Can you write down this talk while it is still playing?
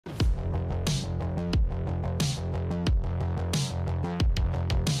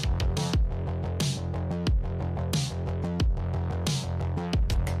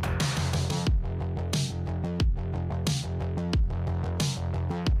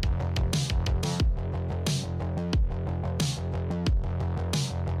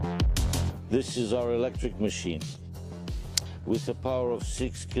This is our electric machine. With a power of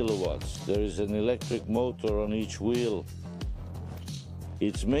 6 kilowatts, there is an electric motor on each wheel.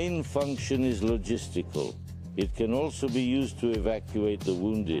 Its main function is logistical. It can also be used to evacuate the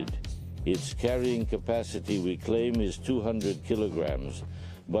wounded. Its carrying capacity, we claim, is 200 kilograms,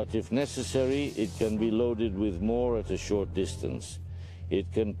 but if necessary, it can be loaded with more at a short distance.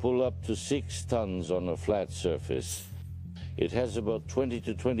 It can pull up to 6 tons on a flat surface. It has about 20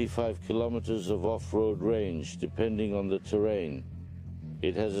 to 25 kilometers of off-road range, depending on the terrain.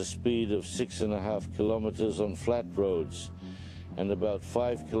 It has a speed of 6.5 kilometers on flat roads and about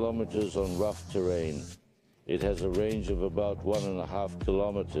 5 kilometers on rough terrain. It has a range of about 1.5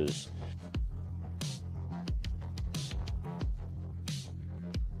 kilometers.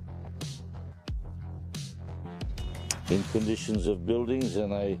 In conditions of buildings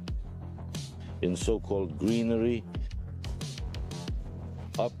and in so-called greenery,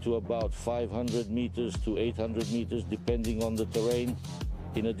 up to about 500 meters to 800 meters, depending on the terrain.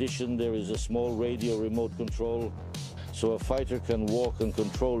 In addition, there is a small radio remote control, so a fighter can walk and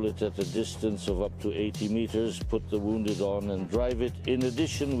control it at a distance of up to 80 meters, put the wounded on and drive it. In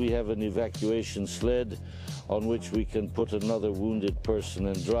addition, we have an evacuation sled on which we can put another wounded person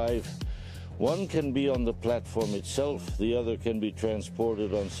and drive. One can be on the platform itself, the other can be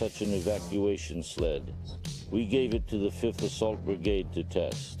transported on such an evacuation sled. We gave it to the 5th Assault Brigade to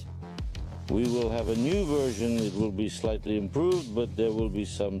test. We will have a new version. It will be slightly improved, but there will be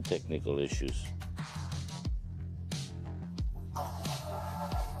some technical issues.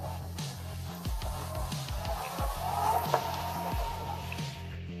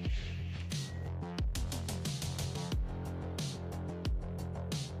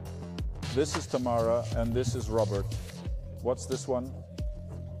 This is Tamara and this is Robert. What's this one?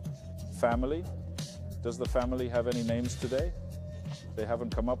 Family? Does the family have any names today? They haven't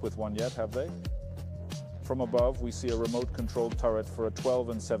come up with one yet, have they? From above, we see a remote-controlled turret for a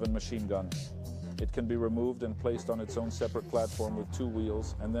 12-7 machine gun. It can be removed and placed on its own separate platform with 2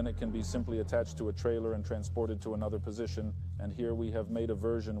 wheels, and then it can be simply attached to a trailer and transported to another position. And here we have made a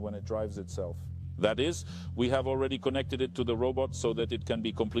version when it drives itself. That is, we have already connected it to the robot so that it can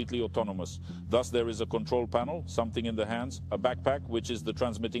be completely autonomous. Thus, there is a control panel, something in the hands, a backpack, which is the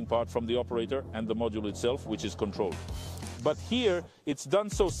transmitting part from the operator, and the module itself, which is controlled. But here, it's done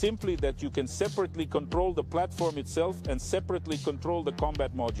so simply that you can separately control the platform itself and separately control the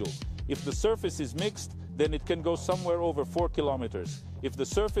combat module. If the surface is mixed, then it can go somewhere over 4 kilometers. If the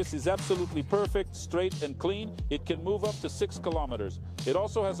surface is absolutely perfect, straight and clean, it can move up to 6 kilometers. It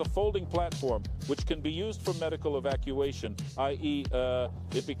also has a folding platform, which can be used for medical evacuation, i.e.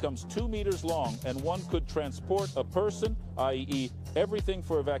 It becomes 2 meters long and one could transport a person, i.e. everything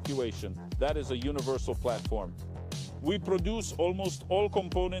for evacuation. That is a universal platform. We produce almost all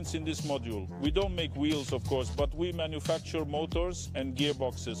components in this module. We don't make wheels, of course, but we manufacture motors and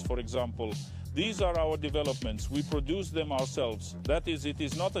gearboxes, for example. These are our developments. We produce them ourselves. That is, it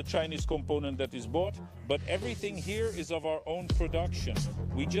is not a Chinese component that is bought, but everything here is of our own production.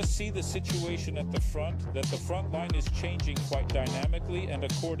 We just see the situation at the front, that the front line is changing quite dynamically, and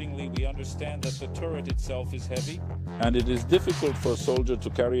accordingly we understand that the turret itself is heavy. And it is difficult for a soldier to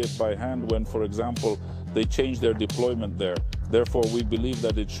carry it by hand when, for example, they change their deployment there. Therefore, we believe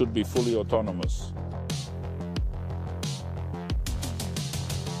that it should be fully autonomous.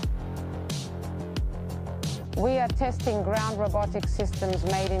 We are testing ground robotic systems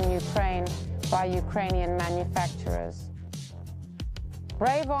made in Ukraine by Ukrainian manufacturers.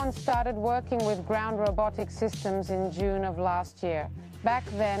 Brave1 started working with ground robotic systems in June of last year. Back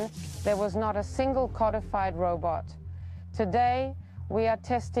then, there was not a single codified robot. Today, we are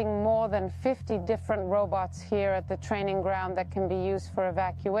testing more than 50 different robots here at the training ground that can be used for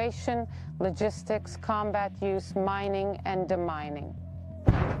evacuation, logistics, combat use, mining, and demining.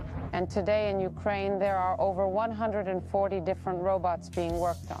 And today in Ukraine, there are over 140 different robots being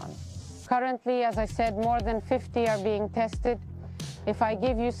worked on. Currently, as I said, more than 50 are being tested. If I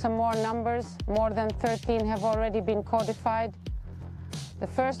give you some more numbers, more than 13 have already been codified. The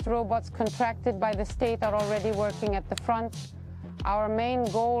first robots contracted by the state are already working at the front. Our main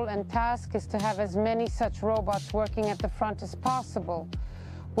goal and task is to have as many such robots working at the front as possible.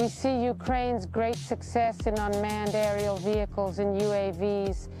 We see Ukraine's great success in unmanned aerial vehicles and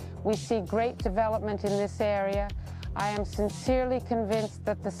UAVs. We see great development in this area. I am sincerely convinced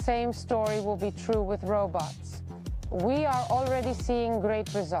that the same story will be true with robots. We are already seeing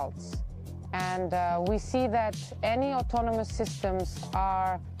great results, and we see that any autonomous systems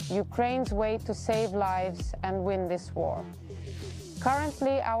are Ukraine's way to save lives and win this war.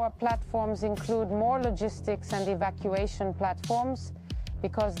 Currently, our platforms include more logistics and evacuation platforms,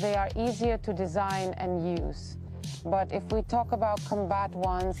 because they are easier to design and use. But if we talk about combat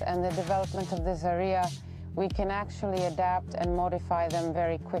ones and the development of this area, we can actually adapt and modify them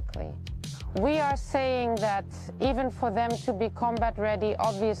very quickly. We are saying that even for them to be combat ready,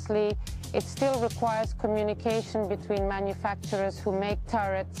 obviously, it still requires communication between manufacturers who make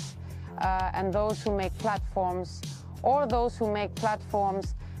turrets and those who make platforms, or those who make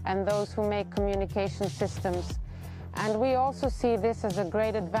platforms and those who make communication systems. And we also see this as a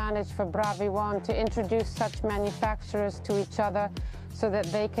great advantage for Brave1 to introduce such manufacturers to each other so that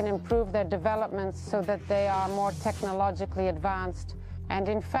they can improve their developments so that they are more technologically advanced. And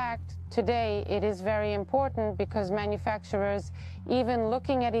in fact, today it is very important because manufacturers, even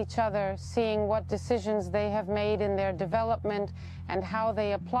looking at each other, seeing what decisions they have made in their development and how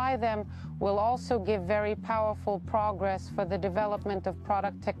they apply them, will also give very powerful progress for the development of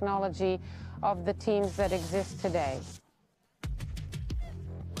product technology of the teams that exist today.